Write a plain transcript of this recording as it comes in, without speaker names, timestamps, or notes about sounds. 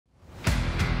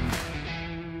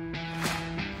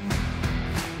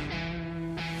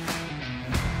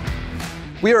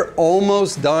We are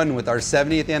almost done with our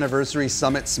 70th anniversary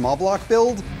Summit small block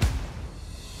build.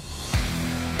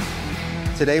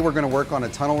 Today we're going to work on a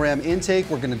tunnel ram intake,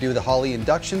 we're going to do the Holley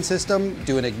induction system,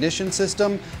 do an ignition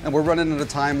system, and we're running out of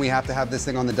time. We have to have this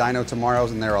thing on the dyno tomorrow,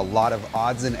 and there are a lot of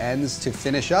odds and ends to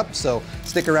finish up, so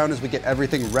stick around as we get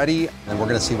everything ready, and we're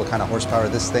going to see what kind of horsepower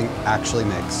this thing actually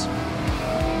makes.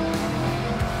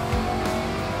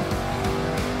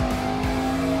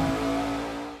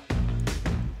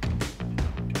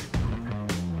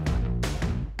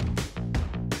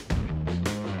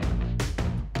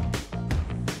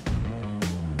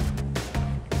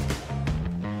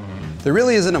 There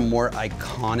really isn't a more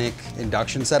iconic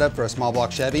induction setup for a small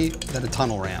block Chevy than a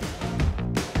tunnel ram.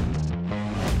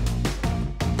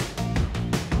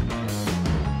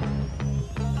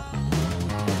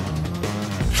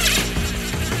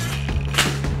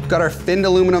 Got our finned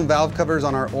aluminum valve covers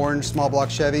on our orange small block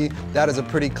Chevy. That is a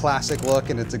pretty classic look,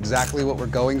 and it's exactly what we're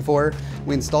going for.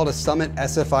 We installed a Summit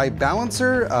SFI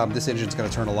balancer. This engine's gonna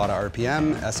turn a lot of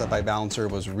RPM. SFI balancer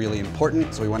was really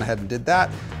important, so we went ahead and did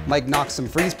that. Mike knocked some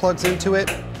freeze plugs into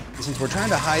it. Since we're trying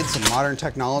to hide some modern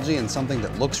technology and something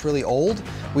that looks really old,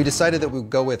 we decided that we'd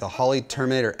go with a Holley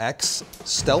Terminator X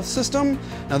stealth system.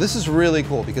 Now this is really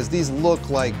cool because these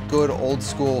look like good old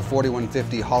school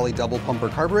 4150 Holley double pumper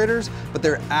carburetors, but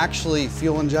they're actually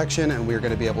fuel injection, and we're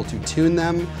gonna be able to tune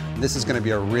them. This is gonna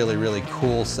be a really, really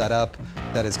cool setup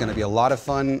that is gonna be a lot of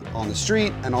fun on the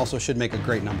street and also should make a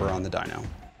great number on the dyno.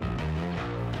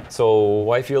 So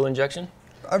why fuel injection?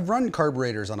 I've run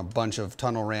carburetors on a bunch of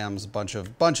tunnel rams, bunch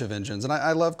of engines, and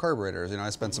I love carburetors. You know, I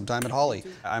spent some time at Holley.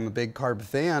 I'm a big carb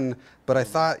fan, but I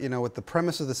thought, you know, with the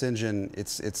premise of this engine,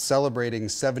 it's celebrating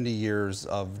 70 years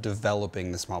of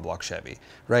developing the small block Chevy,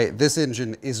 right? This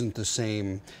engine isn't the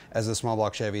same as the small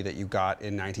block Chevy that you got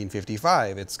in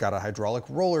 1955. It's got a hydraulic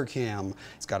roller cam,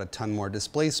 it's got a ton more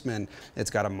displacement,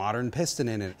 it's got a modern piston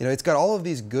in it. You know, it's got all of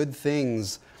these good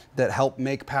things that help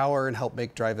make power and help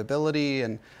make drivability.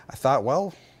 And I thought,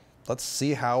 well, let's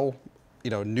see how,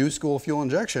 you know, new school fuel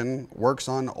injection works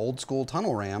on old school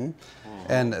tunnel ram.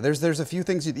 And there's a few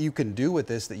things that you can do with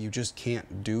this that you just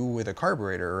can't do with a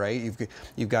carburetor, right?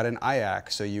 You've got an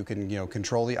IAC, so you can, you know,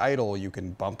 control the idle, you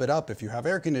can bump it up if you have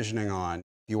air conditioning on.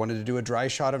 If you wanted to do a dry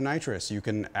shot of nitrous, you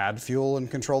can add fuel and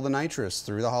control the nitrous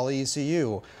through the Holley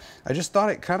ECU. I just thought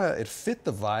it fit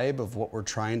the vibe of what we're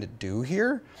trying to do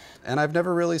here. And I've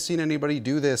never really seen anybody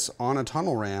do this on a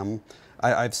tunnel ram.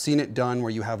 I've seen it done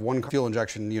where you have one fuel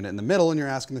injection unit in the middle and you're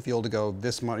asking the fuel to go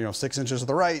this much, you know, 6 inches to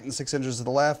the right and 6 inches to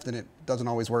the left, and it doesn't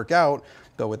always work out.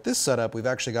 But with this setup, we've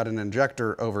actually got an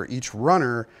injector over each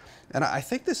runner, and I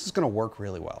think this is going to work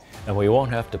really well. And we won't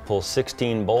have to pull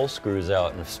 16 bowl screws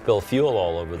out and spill fuel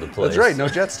all over the place. That's right, no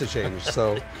jets to change,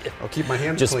 so I'll keep my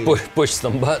hands clean. Just push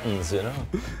some buttons, you know?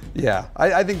 Yeah,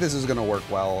 I think this is going to work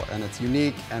well, and it's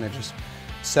unique, and it just,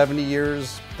 70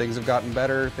 years, things have gotten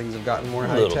better, things have gotten more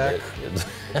high tech.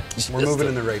 We're moving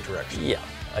in the right direction. Yeah,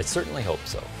 I certainly hope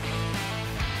so.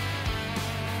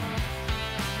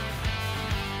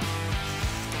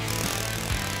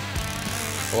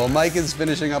 Well, Mike is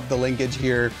finishing up the linkage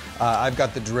here. I've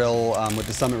got the drill with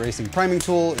the Summit Racing priming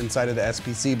tool inside of the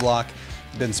SPC block.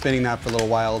 Been spinning that for a little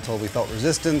while until we felt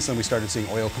resistance and we started seeing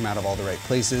oil come out of all the right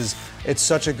places. It's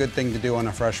such a good thing to do on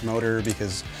a fresh motor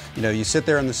because, you know, you sit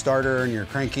there in the starter and you're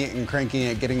cranking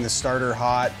it, getting the starter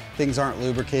hot, things aren't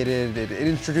lubricated. It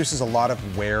introduces a lot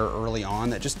of wear early on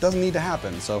that just doesn't need to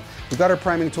happen. So we've got our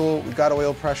priming tool, we've got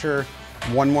oil pressure,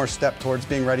 one more step towards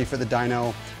being ready for the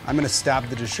dyno. I'm gonna stab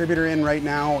the distributor in right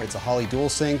now. It's a Holley dual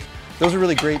sync. Those are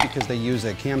really great because they use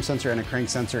a cam sensor and a crank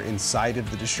sensor inside of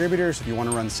the distributor. So if you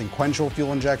want to run sequential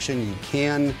fuel injection, you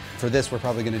can. For this, we're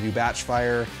probably going to do batch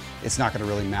fire. It's not going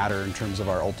to really matter in terms of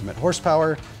our ultimate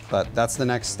horsepower, but that's the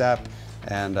next step.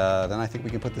 And then I think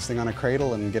we can put this thing on a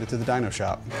cradle and get it to the dyno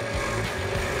shop.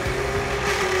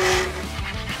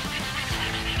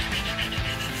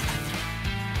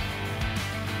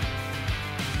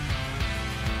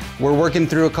 We're working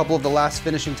through a couple of the last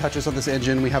finishing touches on this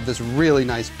engine. We have this really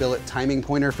nice billet timing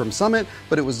pointer from Summit,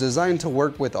 but it was designed to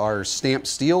work with our stamped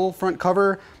steel front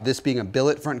cover. This being a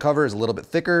billet front cover is a little bit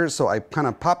thicker, so I kind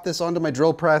of popped this onto my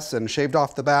drill press and shaved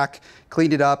off the back,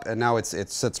 cleaned it up, and now it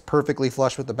sits perfectly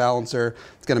flush with the balancer.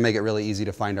 It's gonna make it really easy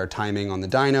to find our timing on the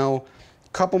dyno.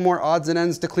 Couple more odds and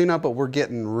ends to clean up, but we're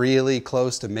getting really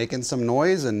close to making some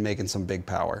noise and making some big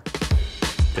power.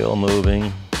 Still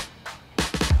moving.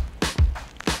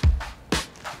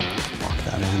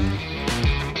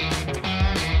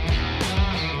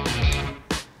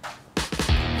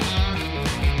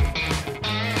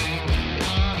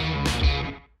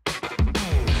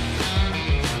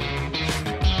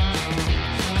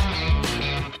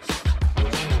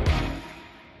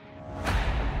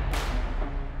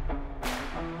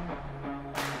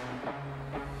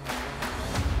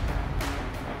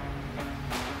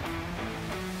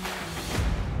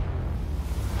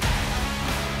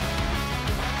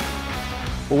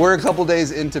 Well, we're a couple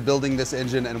days into building this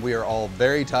engine and we are all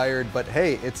very tired, but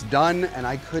hey, it's done and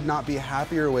I could not be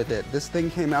happier with it. This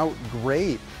thing came out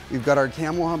great. We've got our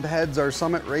camel hump heads, our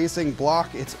Summit Racing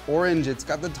block. It's orange, it's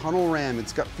got the tunnel ram,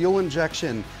 it's got fuel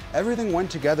injection. Everything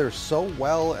went together so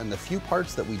well, and the few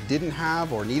parts that we didn't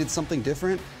have or needed something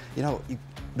different, you know,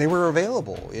 they were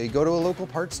available. You go to a local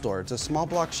parts store, it's a small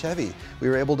block Chevy. We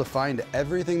were able to find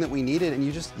everything that we needed, and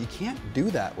you can't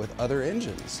do that with other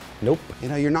engines. Nope. You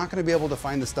know, you're not gonna be able to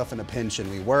find this stuff in a pinch,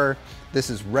 and we were. This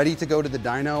is ready to go to the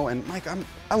dyno, and Mike,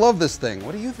 I love this thing.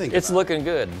 What do you think? It's looking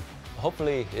good.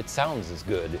 Hopefully it sounds as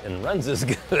good and runs as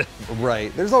good.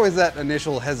 Right, there's always that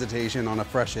initial hesitation on a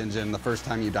fresh engine the first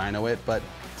time you dyno it, but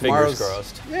Fingers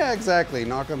crossed. Yeah, exactly,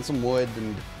 knock on some wood,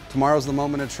 and tomorrow's the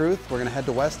moment of truth. We're gonna head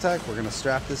to West Tech, we're gonna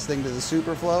strap this thing to the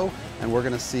Superflow, and we're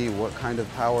gonna see what kind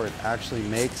of power it actually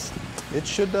makes. It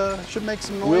should make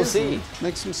some noise. We'll see. And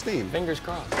make some steam. Fingers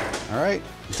crossed. All right,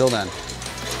 until then.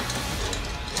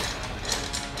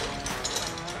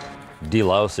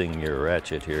 Delousing your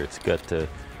ratchet here. It's got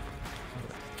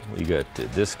we got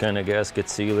this kind of gasket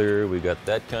sealer, we got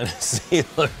that kind of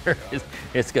sealer.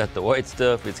 It's got the white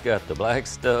stuff, it's got the black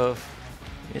stuff.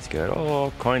 It's got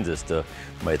all kinds of stuff.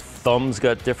 My thumb's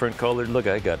got different colored. Look,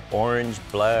 I got orange,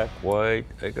 black, white.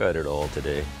 I got it all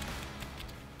today.